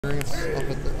Experience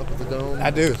up at the Dome? I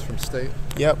do. It's from state?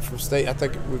 Yep, from state. I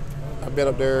think I've been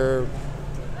up there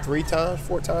 4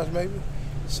 times maybe.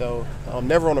 So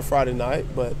never on a Friday night,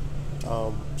 but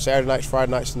Saturday nights, Friday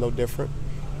nights is no different.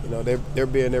 You know, they're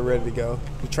being there ready to go.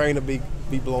 The train will be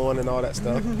blowing and all that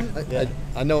stuff. Yeah.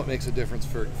 I know it makes a difference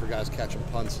for guys catching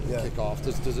punts and kickoff.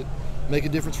 Does it make a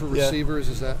difference for receivers?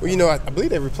 Is that? Well, you know, I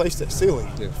believe they replaced that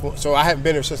ceiling. Yeah. So I haven't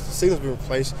been there since the ceiling's been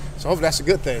replaced. So hopefully that's a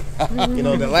good thing. You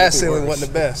know, the last ceiling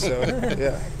wasn't the best. So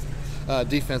yeah.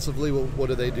 Defensively, what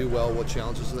do they do well? What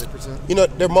challenges do they present? You know,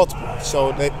 they're multiple.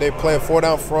 So they play a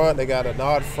 4-down front. They got a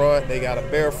nod front. They got a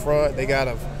bear front. They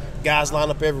got guys line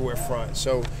up everywhere front.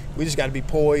 So we just got to be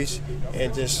poised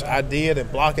and just idea it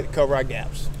and block it to cover our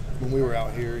gaps. When we were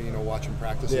out here, you know, watching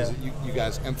practices, you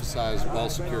guys emphasize ball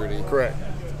security. Correct.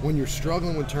 When you're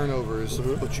struggling with turnovers,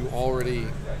 but you already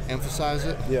emphasize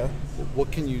it,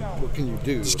 what can you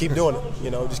do? Just keep doing it.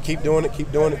 You know, just keep doing it,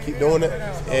 keep doing it, keep doing it.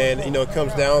 And, you know, it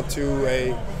comes down to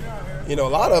a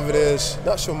lot of it is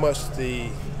not so much the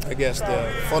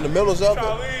fundamentals of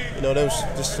it. You know, there was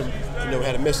just some, we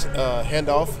had a missed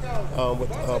handoff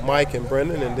with Mike and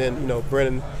Brendan, and then,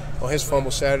 Brendan on his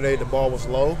fumble Saturday, the ball was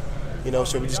low. You know,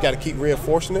 so we just got to keep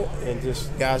reinforcing it, and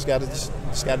guys got to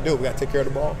do it. We got to take care of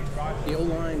the ball. The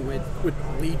O-line with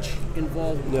Leach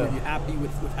involved, were you happy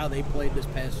with how they played this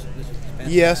past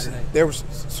Yes, Saturday? There was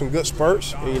some good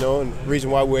spurts, and the reason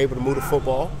why we were able to move the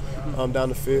football down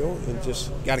the field, and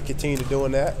just got to continue to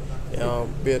doing that.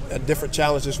 Be a different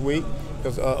challenge this week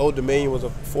because Old Dominion was a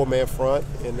 4-man front,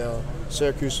 and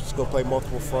Syracuse is going to play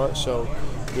multiple fronts. So,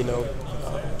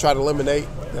 try to eliminate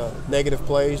negative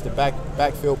plays, the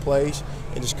backfield plays,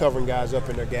 and just covering guys up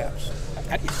in their gaps.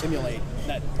 How do you simulate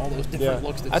all those different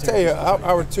looks? I tell you,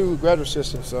 our two graduate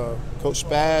assistants, Coach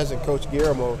Spaz and Coach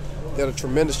Guillermo, did a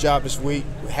tremendous job this week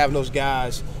having those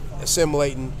guys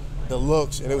assimilating the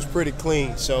looks, and it was pretty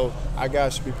clean. So our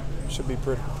guys should be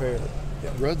pretty prepared.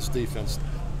 Yeah. Red's defense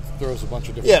throws a bunch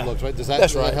of different looks, right? Does that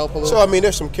help a little? So,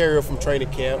 there's some carryover from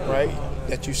training camp, right,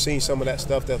 that you've seen some of that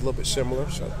stuff that's a little bit similar.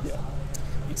 So, yeah.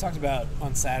 You talked about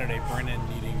on Saturday Brennan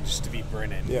needing just to be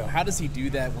Brennan. Yeah. How does he do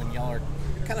that when y'all are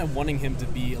kind of wanting him to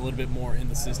be a little bit more in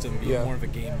the system, be more of a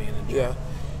game manager?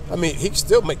 Yeah. He can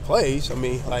still make plays.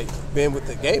 Like being with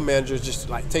the game manager is just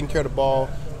like taking care of the ball,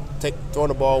 throwing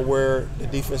the ball where the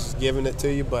defense is giving it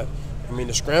to you. But,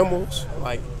 the scrambles,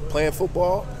 like playing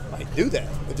football, like do that.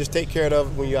 But just take care of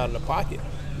it when you're out in the pocket,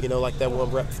 like that one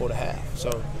rep before the half.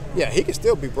 So, yeah, he can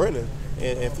still be Brennan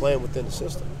and playing within the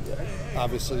system. Yeah.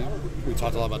 Obviously, we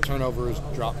talked a lot about turnovers,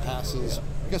 drop passes.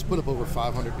 You guys put up over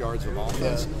 500 yards of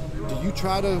offense. Yeah. Do you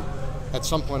try to, at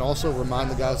some point, also remind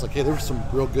the guys, like, hey, there were some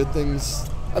real good things?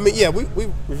 We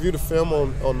review the film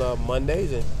on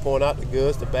Mondays and point out the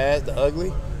goods, the bads, the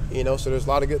ugly. So there's a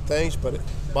lot of good things, but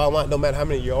bottom line, no matter how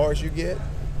many yards you get,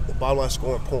 the bottom line is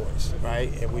scoring points,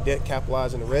 right? And we didn't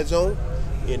capitalize in the red zone.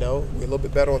 We're a little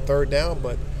bit better on third down,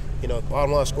 but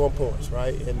bottom line, scoring points,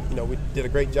 right? And, we did a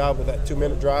great job with that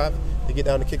 2-minute drive to get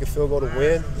down to kick a field goal to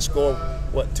win, to score,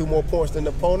 2 more points than the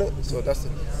opponent. So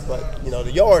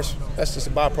the yards, that's just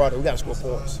a byproduct. We got to score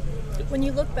points. When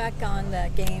you look back on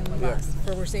that game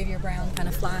for where Xavier Brown kind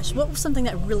of flashed, what was something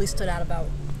that really stood out about?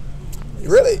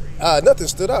 Really, nothing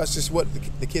stood out. It's just what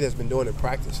the kid has been doing in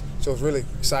practice. So I was really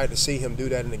excited to see him do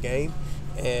that in the game.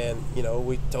 And,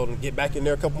 we told him to get back in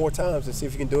there a couple more times and see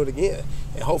if he can do it again.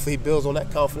 And hopefully he builds on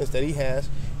that confidence that he has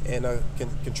and can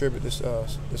contribute this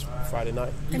Friday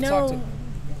night.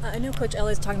 I know Coach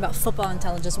Elliott's talking about football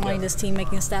intelligence, wanting this team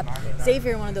making a step.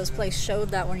 Xavier, one of those plays, showed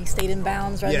that when he stayed in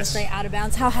bounds rather than staying out of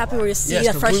bounds. How happy were you to see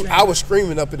a freshman? I was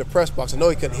screaming up in the press box. I know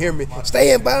he couldn't hear me.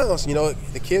 Stay in bounds.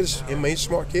 The kid's a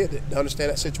smart kid to understand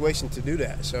that situation to do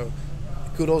that. So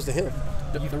kudos to him.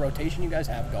 The rotation you guys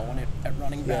have going at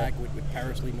running back with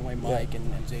Paris leading away Mike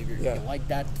and Xavier, do you like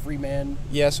that 3-man?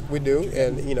 Yes, we do.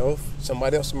 And, if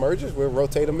somebody else emerges, we'll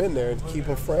rotate them in there and keep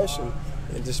them fresh and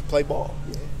just play ball.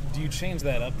 Do you change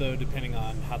that up, though, depending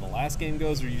on how the last game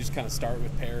goes, or you just kind of start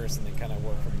with Paris and then kind of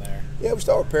work from there? Yeah, we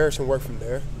start with Paris and work from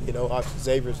there. Obviously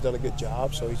Xavier's done a good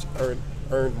job, so he's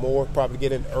earned more, probably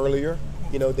get in earlier,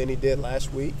 than he did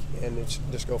last week, and it's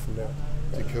just go from there.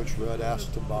 Did Coach Rudd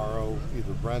ask to borrow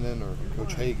either Brennan or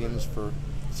Coach Hagens for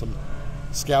some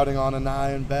scouting on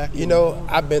Anaya and Beck?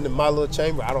 I've been to my little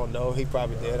chamber. I don't know. He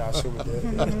probably did. I assume he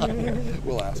did.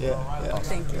 We'll ask. Yeah.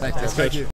 Thank you. Thank you.